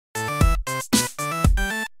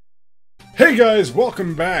Hey guys,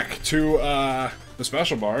 welcome back to the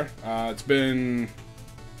Special Bar. It's been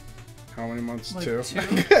how many months? Like two. two?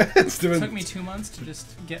 It Took me 2 months to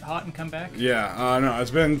just get hot and come back. Yeah, no, it's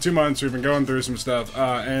been 2 months. We've been going through some stuff,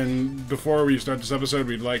 and before we start this episode,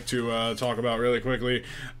 we'd like to talk about really quickly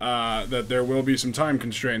that there will be some time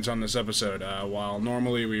constraints on this episode. While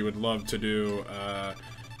normally we would love to do,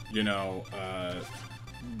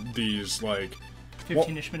 these like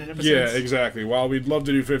 15-ish minute episodes. Yeah, exactly. While we'd love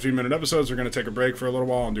to do 15-minute episodes, we're going to take a break for a little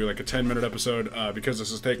while and do like a 10-minute episode. Because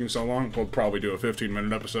this is taking so long, we'll probably do a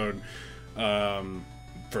 15-minute episode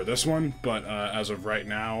for this one. But as of right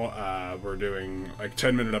now, we're doing like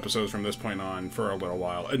 10-minute episodes from this point on for a little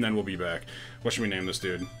while, and then we'll be back. What should we name this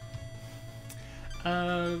dude?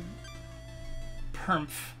 Permf.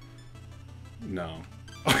 No.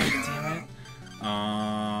 Damn it.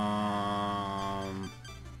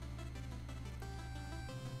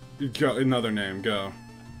 Go, another name, go.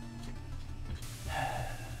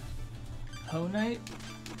 Hoe Knight?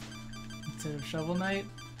 Instead of Shovel Knight?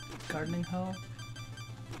 Gardening Hoe?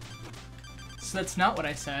 So that's not what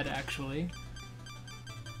I said, actually.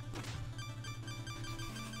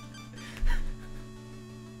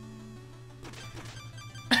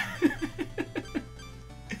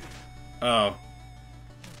 Oh.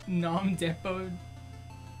 Nom Depo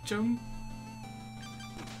Jung?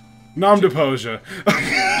 Namdeposia.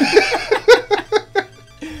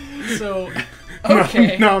 So,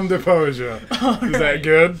 okay. Namdeposia. Is that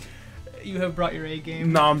good? You have brought your A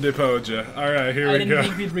game. Namdeposia. Alright, here I we didn't go.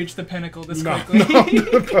 think we'd reach the pinnacle this Nom quickly.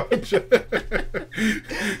 Namdeposia.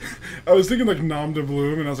 I was thinking like Nom de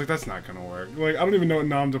Bloom, and I was like, that's not gonna work. Like, I don't even know what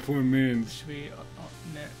Nom de Plume means. Should we...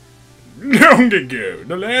 Long ago,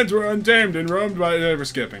 the lands were untamed and roamed by... we're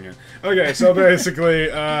skipping it. Okay, so basically,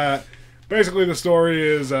 basically the story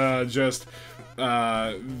is just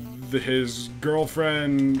his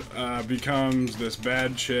girlfriend becomes this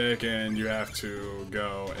bad chick, and you have to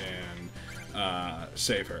go and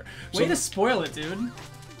save her. Way to spoil it, dude.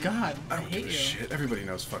 God, I don't hate give a you. shit. Everybody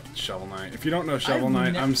knows fucking Shovel Knight. If you don't know Shovel I've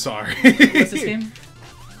Knight, ne- I'm sorry. What's this game?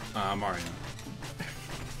 Mario.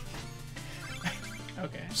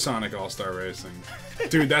 Okay. Sonic All-Star Racing.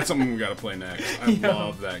 Dude, that's something we gotta play next. I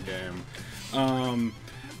love that game.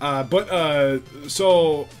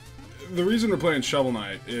 So the reason we're playing Shovel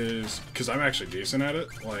Knight is because I'm actually decent at it.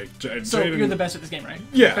 Like, So Jaden, you're the best at this game, right?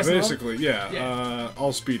 yeah, Best in the world? basically, yeah. Yeah.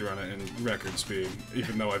 I'll speedrun it in record speed,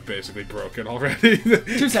 even though I've basically broke it already.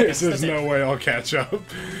 2 seconds. There's that's no it. way I'll catch up.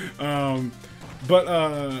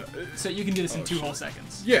 So you can do this in 2 whole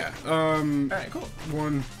seconds. Yeah. Alright, cool.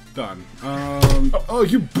 One done. Oh,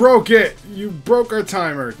 you broke it! You broke our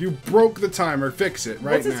timer. You broke the timer. Fix it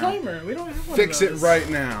right What's now. a timer? We don't have one Fix of it those. right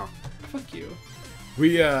now. Fuck you.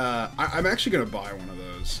 We I'm actually gonna buy one of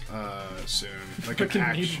those soon, like an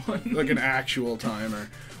Fucking need one. like an actual timer.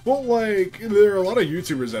 Well, like there are a lot of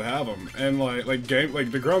YouTubers that have them, and like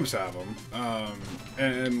the Grumps have them,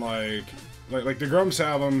 and like the Grumps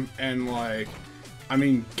have them, and like. I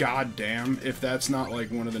mean, goddamn, if that's not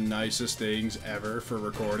like one of the nicest things ever for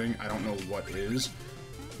recording, I don't know what is.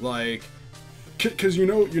 Like, cause you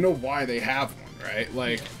know why they have one, right?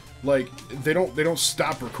 Like they don't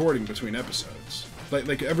stop recording between episodes.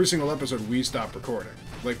 Like every single episode we stop recording.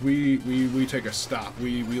 Like we take a stop.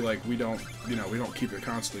 We don't keep it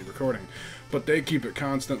constantly recording, but they keep it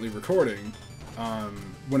constantly recording.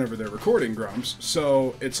 Whenever they're recording Grumps,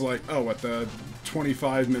 so it's like, oh, at the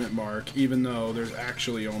 25-minute mark, even though there's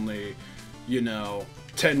actually only,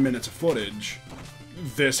 10 minutes of footage,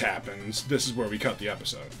 this happens. This is where we cut the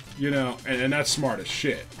episode, and that's smart as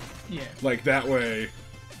shit. Yeah. Like that way,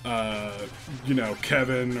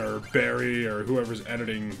 Kevin or Barry or whoever's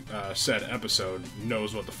editing said episode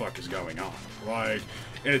knows what the fuck is going on. Like,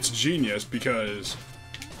 and it's genius because.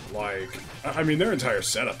 Like, I mean, their entire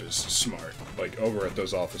setup is smart, like, over at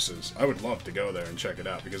those offices. I would love to go there and check it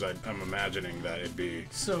out, because I'm imagining that it'd be...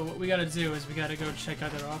 So what we gotta do is we gotta go check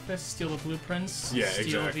out their office, steal the blueprints, Yeah,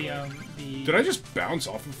 steal exactly. the... Did I just bounce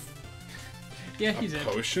off of Yeah, a you did.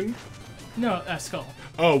 potion? No, skull.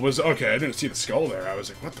 Oh, okay, I didn't see the skull there. I was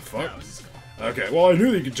like, what the fuck? No, it was a skull. Okay, well, I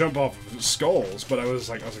knew that you could jump off of skulls, but I was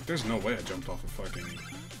like, there's no way I jumped off a fucking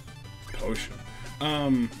potion.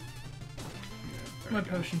 My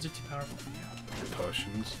potions are too powerful for you.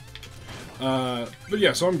 Potions. But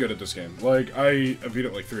yeah, so I'm good at this game. Like, I beat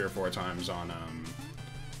it like 3 or 4 times on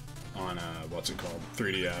what's it called?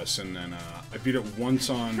 3DS, and then, I beat it once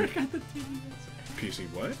on PC.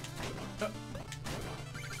 What?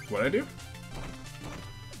 What'd I do?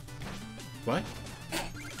 What?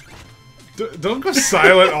 Don't go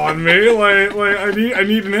silent on me. Like I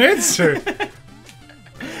need an answer.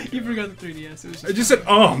 You forgot the 3DS. It was I just said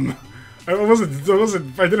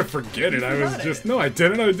I didn't forget it. I was just, no, I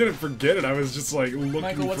didn't forget it. I was just like looking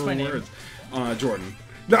Michael, what's for my words. Jordan.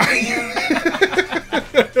 No.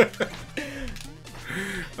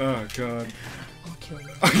 Oh, God. I'll kill you.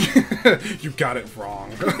 You got it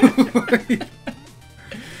wrong.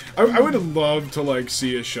 I would love to, like,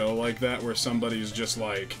 see a show like that where somebody's just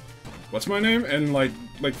like, what's my name? And, like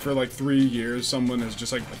for, like, 3 years, someone has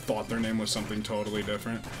just, like, thought their name was something totally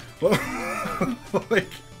different. Like,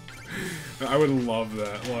 I would love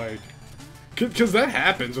that, like, because that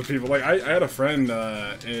happens with people. Like, I had a friend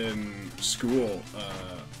in school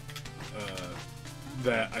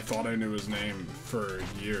that I thought I knew his name for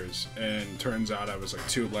years, and turns out I was like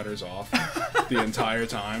 2 letters off the entire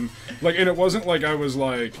time. Like, and it wasn't like I was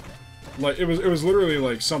like it was literally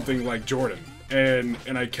like something like Jordan, and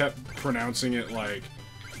I kept pronouncing it like,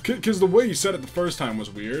 because the way he said it the first time was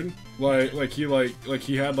weird. Like he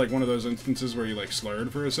had like one of those instances where he like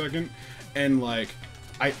slurred for a second, and like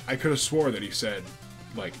I could have swore that he said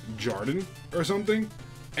like Jordan or something,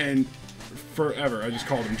 and forever I just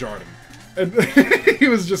called him Jordan. And he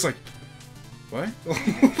was just like, what?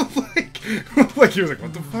 like he was like,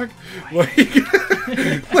 what the fuck? Like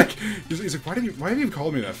he's like, why have you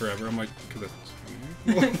called me that forever? I'm like, because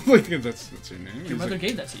that's like that's your name. Your mother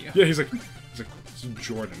gave that to you. Yeah, he's like, it's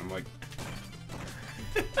Jordan. I'm like,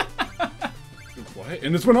 what?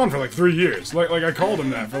 And this went on for like 3 years. Like I called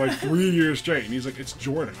him that for like 3 years straight, and he's like, it's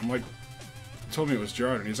Jordan. I'm like, he told me it was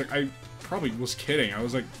Jordan. He's like, I probably was kidding. I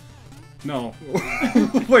was like, no.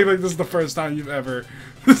 like this is the first time you've ever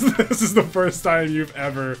this is the first time you've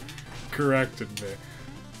ever corrected me.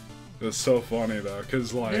 It was so funny though,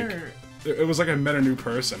 because like it was like I met a new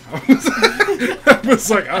person. I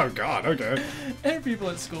was like, oh god, okay. There are people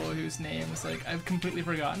at school whose names like I've completely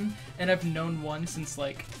forgotten, and I've known one since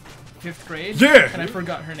like 5th grade. Yeah, and I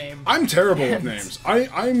forgot her name. I'm terrible with names. I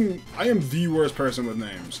am the worst person with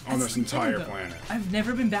names on this entire planet. I've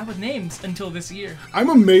never been bad with names until this year. I'm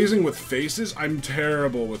amazing with faces. I'm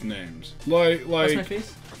terrible with names. Like. What's my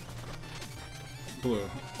face? Blue.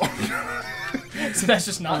 So that's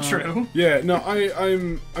just not true. Yeah, no,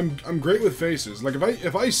 I'm great with faces. Like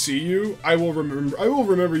if I see you, I will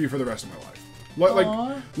remember you for the rest of my life.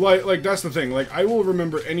 Like that's the thing. Like I will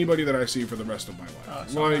remember anybody that I see for the rest of my life. Oh,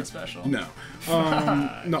 so I'm not special. No,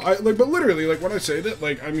 no. But literally, like when I say that,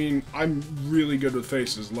 like I mean, I'm really good with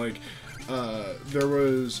faces. Like, there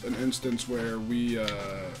was an instance where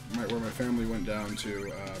where my family went down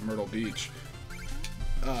to Myrtle Beach,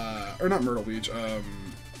 or not Myrtle Beach.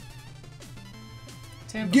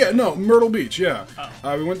 Tampa. Yeah, no, Myrtle Beach, yeah.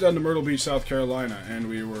 Oh. We went down to Myrtle Beach, South Carolina, and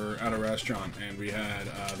we were at a restaurant, and we had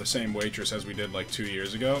the same waitress as we did like 2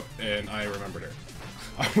 years ago, and I remembered her.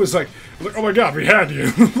 I was like, oh my god, we had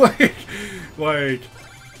you! like,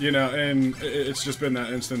 you know, and it's just been that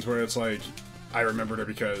instance where it's like, I remembered her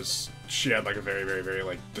because she had like a very, very, very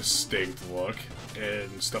like distinct look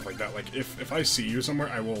and stuff like that. Like, if I see you somewhere,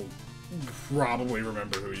 I will probably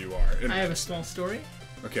remember who you are. And I have a small story.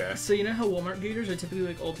 Okay. So you know how Walmart greeters are typically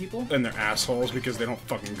like old people? And they're assholes because they don't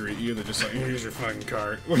fucking greet you. They're just like, here's your fucking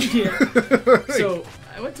cart. Yeah. So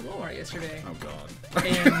I went to Walmart yesterday. Oh god.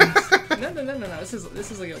 And no.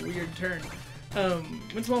 This is like a weird turn.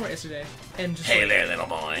 Went to Walmart yesterday and just Hey like, there, little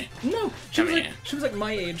boy. No, Come here. she was like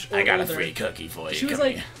my age. Or I got older. a free cookie for you. She was Come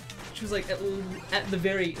like, here. she was like at the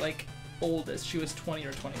very like oldest. She was 20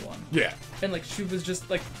 or 21. Yeah. And like she was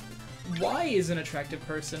just like, why is an attractive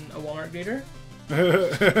person a Walmart greeter?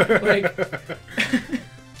 Like,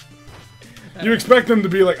 you expect them to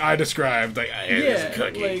be like I described, like Hey, there's a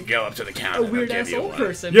cookie. like, Go up to the counter. a and weird I'll give ass you old one.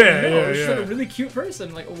 person. Yeah, Like, no, yeah, she's yeah. like a really cute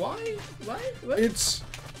person. Like, why? What? It's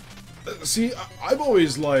see, I've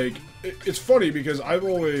always like it's funny because I've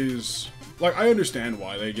always like I understand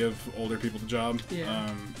why they give older people the job.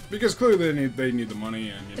 Yeah. Because clearly they need the money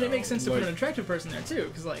and you know. And it makes sense to like, put an attractive person there too,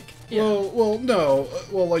 because like, you know,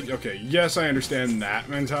 well, like okay, yes, I understand that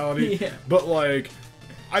mentality. Yeah. But like,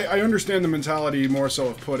 I understand the mentality more so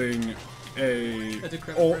of putting a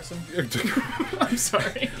decrepit person. I'm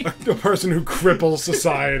sorry. A person who cripples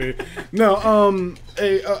society. No,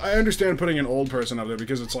 I understand putting an old person up there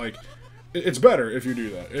because it's like, it's better if you do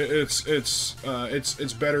that.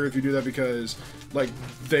 It's better if you do that because like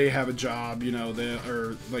they have a job, you know,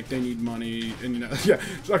 they need money, and you know, yeah.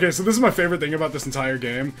 Okay, so this is my favorite thing about this entire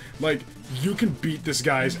game. Like, you can beat this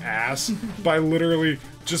guy's ass by literally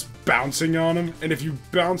just bouncing on him, and if you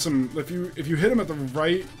bounce him, if you hit him at the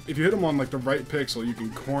right, if you hit him on like the right pixel, you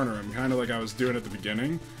can corner him, kind of like I was doing at the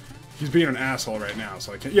beginning. He's being an asshole right now,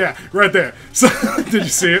 so I can't. Yeah, right there. So did you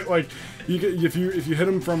see it? Like, if you hit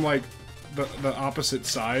him from like the opposite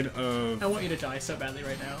side of. I want you to die so badly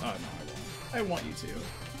right now. Oh no, I won't. I want you to.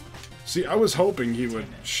 See, I was hoping he would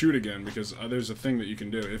shoot again because there's a thing that you can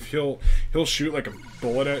do. If he'll shoot like a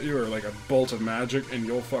bullet at you or like a bolt of magic, and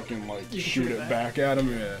you'll fucking like shoot it back at him.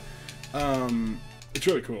 Yeah. It's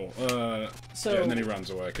really cool. So yeah, and then he runs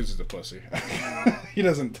away because he's a pussy. He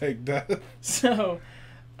doesn't take death. So,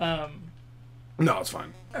 no, it's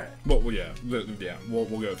fine. All right. Well, yeah, we'll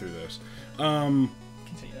go through this. Continue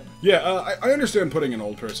then. Yeah, I understand putting an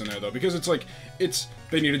old person there though, because it's like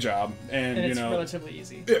they need a job, and it's you know, relatively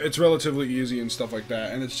easy. Yeah, it's relatively easy and stuff like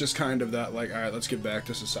that, and it's just kind of that like, all right, let's get back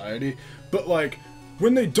to society. But like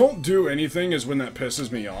when they don't do anything is when that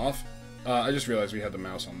pisses me off. I just realized we had the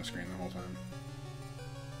mouse on the screen the whole time.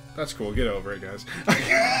 That's cool. Get over it, guys.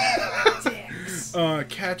 Dicks.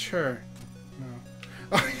 Catch her. No.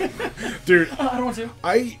 Dude, I don't want to.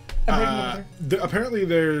 Apparently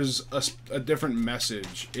there's a different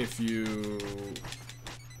message if you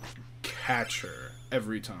catch her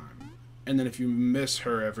every time, and then if you miss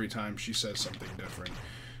her every time, she says something different.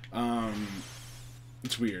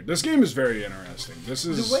 It's weird. This game is very interesting. This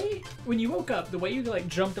is the way when you woke up, the way you like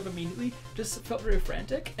jumped up immediately just felt very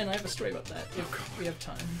frantic, and I have a story about that if we have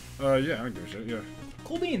time. Yeah, I don't give a shit. Yeah.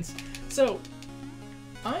 Cool beans. So,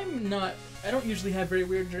 I don't usually have very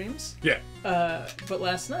weird dreams. Yeah. But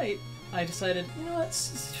last night I decided, you know what,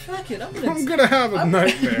 fuck it, I'm gonna have a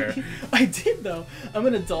nightmare. I did though. I'm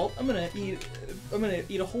an adult. I'm gonna eat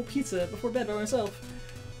a whole pizza before bed by myself,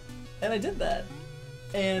 and I did that.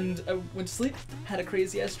 And I went to sleep, had a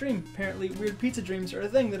crazy ass dream. Apparently, weird pizza dreams are a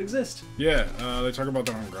thing that exist. Yeah, they talk about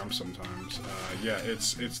that on Grumps sometimes. Yeah,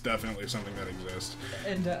 it's definitely something that exists.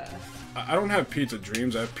 And I don't have pizza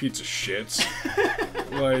dreams. I have pizza shits.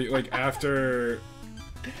 like after.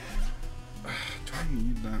 Do I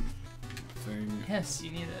need that thing? Yes,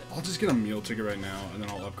 you need it. I'll just get a meal ticket right now, and then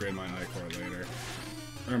I'll upgrade my Ichor later,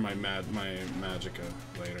 or my Magica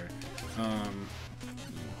later.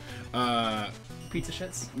 Pizza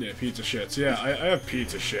shits? Yeah, pizza shits. Yeah, I have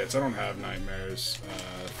pizza shits. I don't have nightmares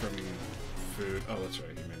from food. Oh, that's right.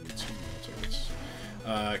 You made me 2 meal tickets.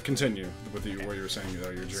 Continue with what you were saying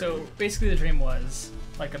about your dream. So, basically the dream was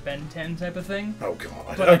like a Ben 10 type of thing. Oh,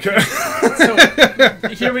 God. But, okay. So,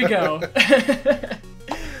 here we go.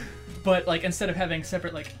 But, like, instead of having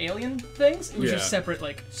separate, like, alien things, it was just separate,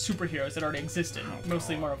 like, superheroes that already existed.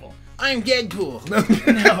 Mostly Marvel. I'm Deadpool. No,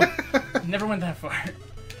 never went that far.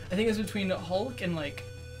 I think it was between Hulk and, like,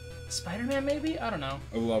 Spider-Man, maybe? I don't know.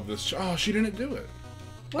 I love this. Oh, she didn't do it.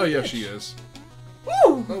 What oh, yeah, bitch? she is.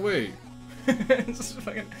 Woo! Oh, wait. Just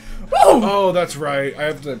fucking... Woo! Oh, that's right. I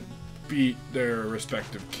have to beat their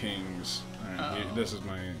respective kings. All right, this is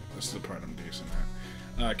the part I'm decent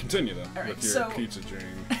at. Continue, though, with your pizza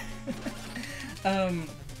dream. A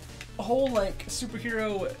whole, like,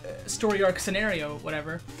 superhero story arc scenario,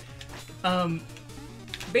 whatever.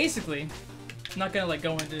 Basically... I'm not gonna like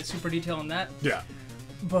go into super detail on that. Yeah.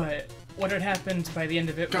 But what had happened by the end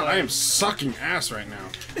of it God, was... I am sucking ass right now.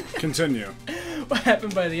 Continue. What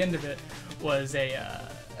happened by the end of it was a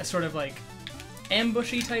sort of like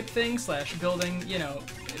ambushy type thing / building, you know,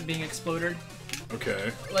 being exploded.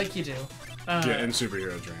 Okay. Like you do. Yeah, in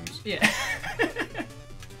superhero dreams. Yeah.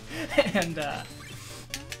 And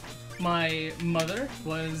my mother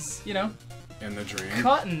was, you know, in the dream.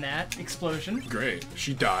 Caught in that explosion. Great.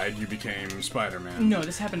 She died. You became Spider-Man. No,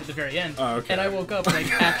 this happened at the very end. Oh, okay. And I woke up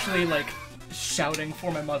like actually like shouting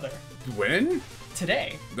for my mother. When?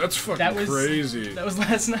 Today. That's fucking crazy. That was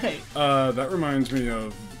last night. That reminds me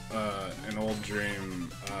of an old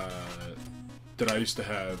dream that I used to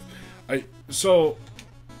have. I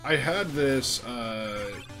had this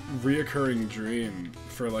reoccurring dream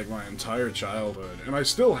for like my entire childhood, and I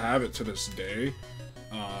still have it to this day.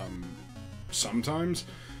 Sometimes.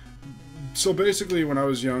 So basically, when I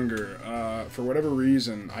was younger, for whatever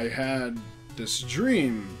reason, I had this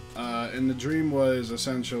dream, and the dream was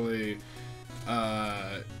essentially,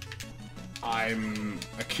 I'm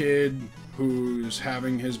a kid who's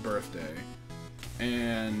having his birthday,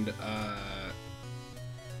 and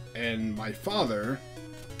my father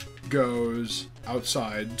goes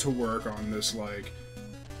outside to work on this, like,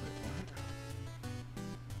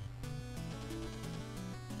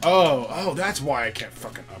 Oh, that's why I can't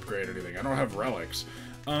fucking upgrade anything. I don't have relics.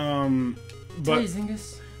 But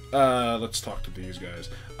let's talk to these guys.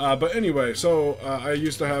 But anyway, so I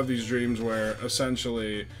used to have these dreams where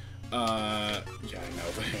essentially, yeah, I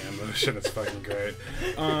know the hand motion. It's fucking great.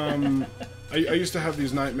 I used to have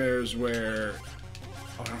these nightmares where,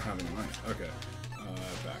 oh, I don't have any money. Okay,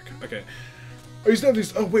 back. Okay. I used to have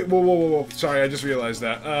these. Oh wait, whoa. Sorry, I just realized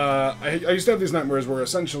that. I used to have these nightmares where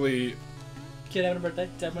essentially Kid having a birthday.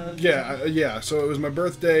 Dad went Yeah, yeah. So it was my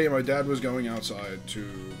birthday, and my dad was going outside to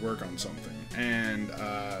work on something, and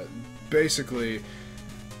basically,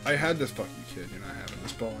 I had this. Fuck you, kid. You're not having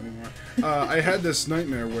this ball anymore. I had this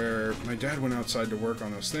nightmare where my dad went outside to work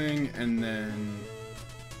on this thing, and then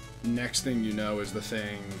next thing you know is the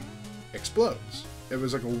thing explodes. It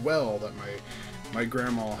was like a well that my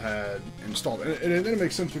grandma had installed, and it didn't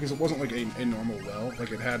make sense because it wasn't like a normal well.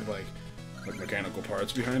 Like it had like mechanical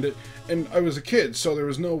parts behind it, and I was a kid, so there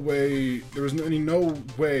was no way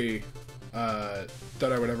that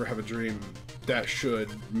I would ever have a dream that should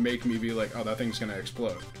make me be like, oh, that thing's gonna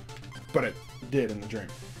explode. But it did in the dream.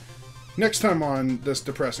 Next time on this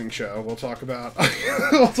depressing show, we'll talk about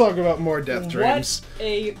more death dreams. What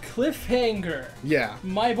a cliffhanger! Yeah,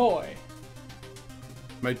 My boy.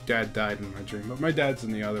 my dad died in my dream, but my dad's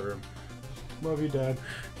in the other room. Love you, Dad.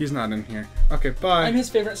 He's not in here. Okay, bye. I'm his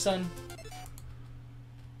favorite son.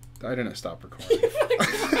 I didn't stop recording.